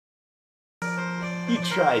You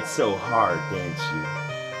tried so hard, didn't you?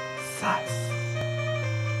 Sucks.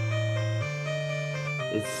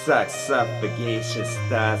 It sucks, suffocation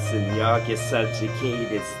starts and y'all get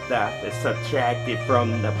subjugated stuff and subtracted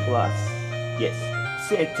from the plus. Yes,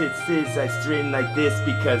 sentences I string like this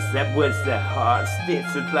because that was the hard stitch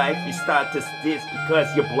of life. You start to stitch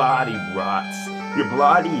because your body rots. You're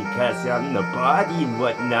bloody because you're on the body and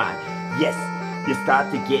whatnot. Yes, you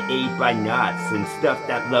start to get ate by nuts and stuff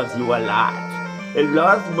that loves you a lot. And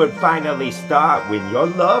love would finally start when your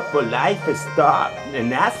love for life is stopped.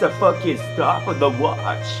 And that's the fucking stop of the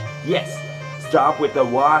wash. Yes, stop with the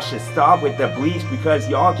wash and stop with the bleach because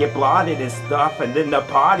y'all get blotted and stuff. And then the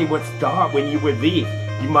party would start when you would leave.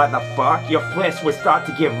 You motherfucker, your flesh would start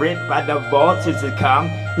to get ripped by the vultures that come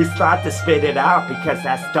who start to spit it out because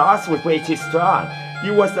that starch was way too strong.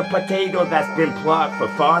 You was the potato that's been plucked for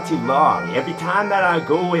far too long. Every time that I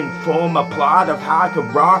go and form a plot of how I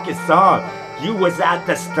could rock a song, you was at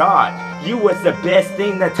the start. You was the best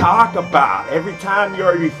thing to talk about. Every time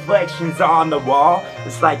your reflection's on the wall,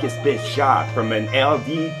 it's like it's been shot from an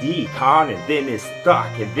LDD con and then it's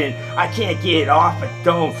stuck. And then I can't get it off a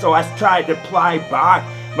dome, so I tried to ply back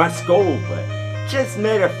my skull. But just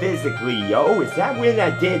metaphysically, yo, is that when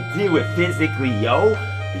I did do it physically, yo?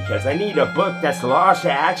 Because I need a book that's large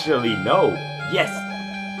to actually know. Yes,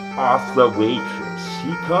 ask the waitress.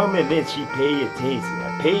 She come and then she pay attention.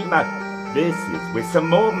 I paid my visits with some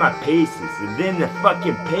more of my paces, and then it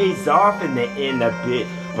fucking pays off in the end a bit.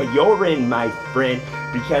 But you're in, my friend,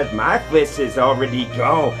 because my flesh is already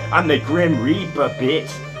gone. I'm the Grim Reaper, bitch.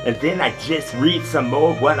 And then I just reap some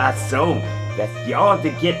more of what I sown. That's yawn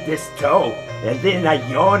to get this toe. And then I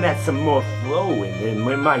yawn at some more flow. And then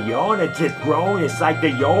when my yawn had just grown, it's like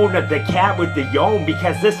the yawn of the cat with the yawn.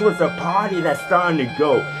 Because this was a party that's starting to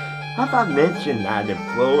go. Have I mentioned that in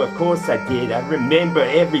flow? Of course I did. I remember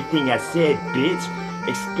everything I said, bitch.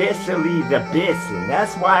 Especially the bits. And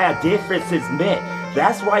that's why our difference is met.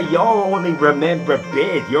 That's why y'all only remember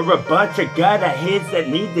bid. You're a bunch of gutter heads that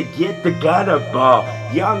need to get the gutter ball.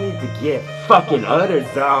 Y'all need to get fucking utter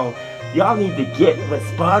zone. Y'all need to get the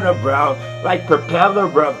sputter, bro. Like propeller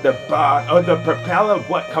of the bar. Or the propeller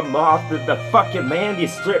what come off of the fucking landing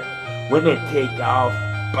strip when it take off.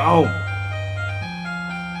 Boom.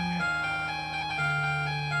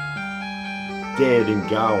 Dead and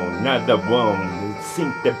gone, another one.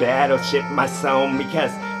 Sink the battleship, my song,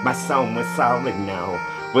 because my song was solid now.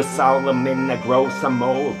 Was Solomon to grow some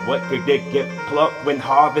more? What could it get plucked when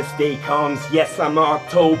harvest day comes? Yes, I'm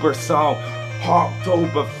October song.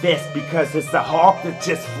 Hawktoberfest because it's the hawk that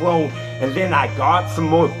just flown. And then I got some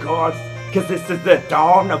more cards, cause this is the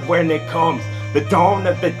dawn of when it comes. The dawn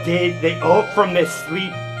of the dead, they up from their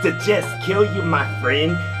sleep to just kill you, my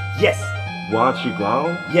friend. Yes. Want you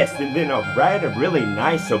gone? Yes, and then I'll write a really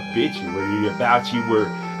nice obituary about you where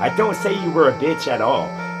I don't say you were a bitch at all.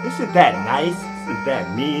 Isn't that nice? Isn't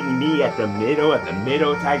that me at the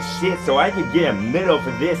middle type shit? So I could get a middle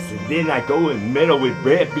for this and then I go in middle with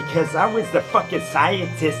rib because I was the fucking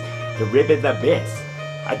scientist to ribbon the best.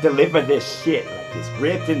 I deliver this shit like it's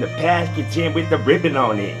ripped in the packaging with the ribbon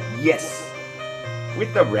on it. Yes.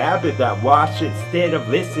 With the rabbit that watched instead of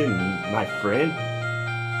listening, my friend.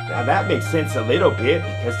 Now that makes sense a little bit,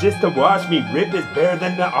 because just to watch me rip is better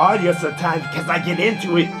than the audio sometimes, because I get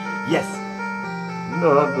into it. Yes.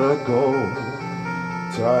 Another gold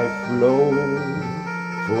type flow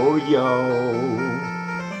for y'all.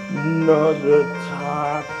 Another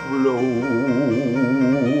type flow.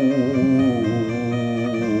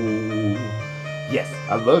 Yes,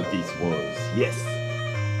 I love these ones. Yes.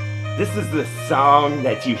 This is the song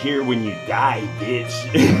that you hear when you die, bitch.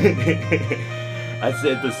 I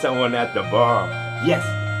said to someone at the bar, yes,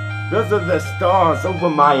 those are the stars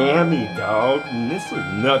over Miami, dog. And this was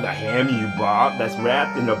another hammy you bought that's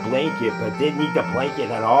wrapped in a blanket, but didn't need the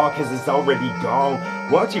blanket at all because it's already gone.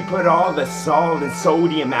 Why don't you put all the salt and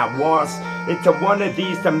sodium at once into one of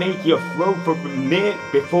these to make you float for a minute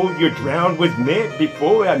before you're drowned with mint?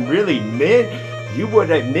 Before I'm really mint, you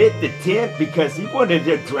would admit the tent because he wanted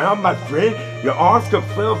to drown my friend. Your arms could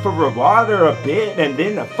fill for the water a bit and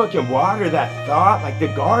then the fucking water that thought like the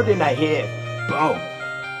garden I hit. Boom.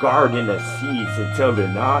 Garden of seeds until they're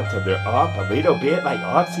not, till they're up a little bit like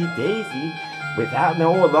Upsy Daisy without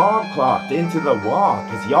no alarm clock into the wall.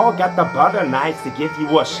 Cause y'all got the butter knives to give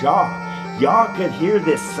you a shock. Y'all could hear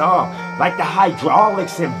this song like the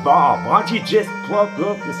hydraulics involved. Why don't you just plug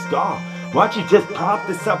up the ska? Why don't you just prop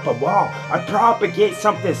this up a wall? I propagate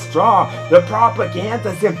something strong. The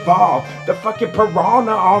propaganda's involved. The fucking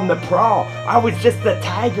piranha on the prowl. I was just a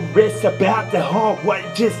tigress about to hunt.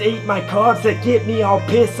 What just ate my carbs that get me all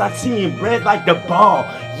pissed. I see him red like the ball.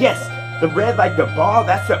 Yes, The red like the ball,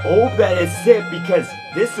 that's the old that is set because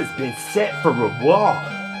this has been set for a wall.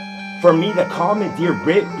 For me to commandeer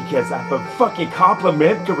Rip because I'm a fucking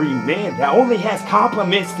complimentary man that only has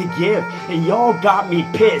compliments to give. And y'all got me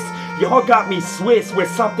pissed. Y'all got me Swiss with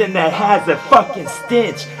something that has a fucking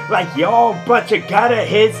stench. Like y'all bunch of gutter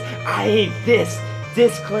heads. I ain't this.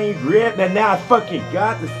 Disclaimed Rip and now I fucking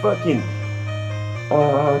got this fucking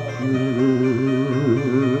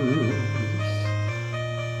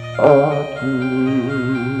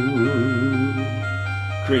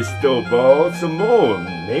Crystal ball some more.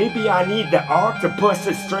 Maybe I need the octopus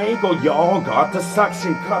to strangle y'all. Got the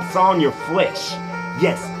suction cups on your flesh.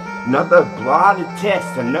 Yes, another blotted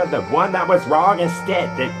test. Another one that was wrong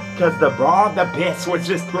instead. Cause the broad, the best was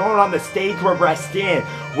just thrown on the stage where I stand.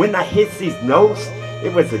 When I hit these notes,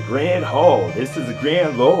 it was a grand haul. This is a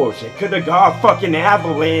grand loge. It could have got a fucking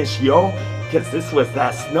avalanche, yo. Cause this was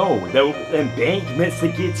that snow. Those embankments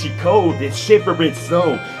that get you cold. It's shivering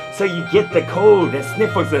snow. So you get the cold and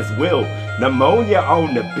sniffles as well. Pneumonia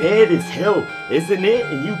on the bed is hell, isn't it?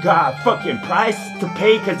 And you got a fucking price to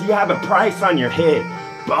pay cause you have a price on your head.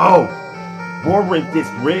 Boom. Warrant this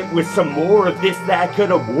Rip with some more of this that I could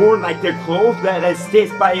have worn like their clothes that is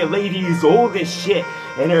stitched by a lady who's old as shit.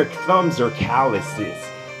 And her thumbs are calluses.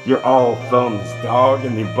 You're all thumbs, dog,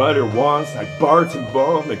 and the butter wands like Bart's and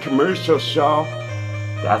Ball, the commercial shawl.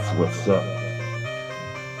 That's what's up.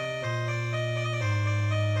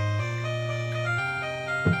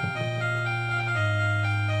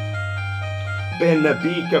 Bend the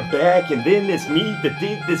beaker back and then it's me to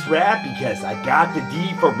dig this rap because I got the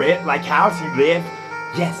D for Rip like house you live.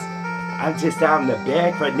 Yes, I'm just out in the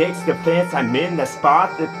back right next to the fence. I'm in the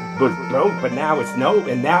spot that was broke but now it's no.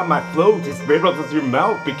 And now my flow just riddles your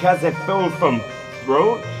mouth because it fell from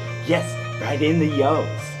throat. Yes, right in the yos.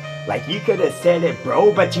 Like you could have said it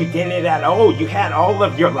bro but you didn't at all. You had all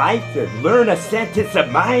of your life to learn a sentence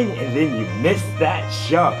of mine and then you missed that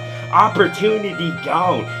shove. Opportunity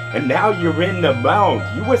gone, and now you're in the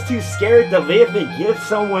mound. You was too scared to live and give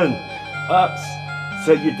someone ups,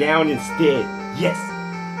 so you're down instead. Yes,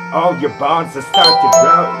 all your bonds are start to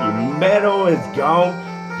grow. Your metal is gone.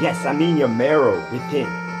 Yes, I mean your marrow within.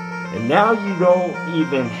 And now you don't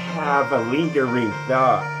even have a lingering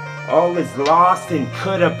thought. All is lost and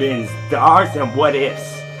could have been dogs and what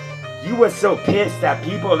ifs. You were so pissed at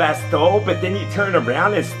people that stole, but then you turn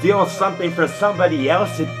around and steal something from somebody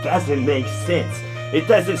else. It doesn't make sense. It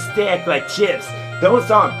doesn't stack like chips. Those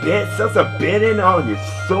aren't bits, those are bitten on your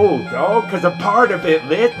soul, dog. Cause a part of it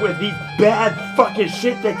lit with these bad fucking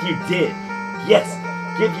shit that you did. Yes,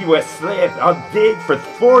 give you a slip, I'll dig for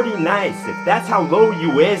 40 nights. If that's how low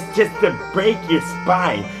you is, just to break your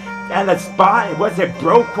spine. And the spine wasn't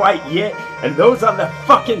broke quite yet. And those are the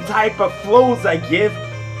fucking type of flows I give.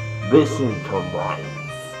 Listen to minds.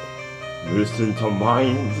 Listen to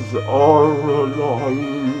minds are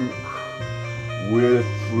alive with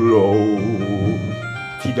flow.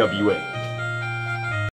 TWA.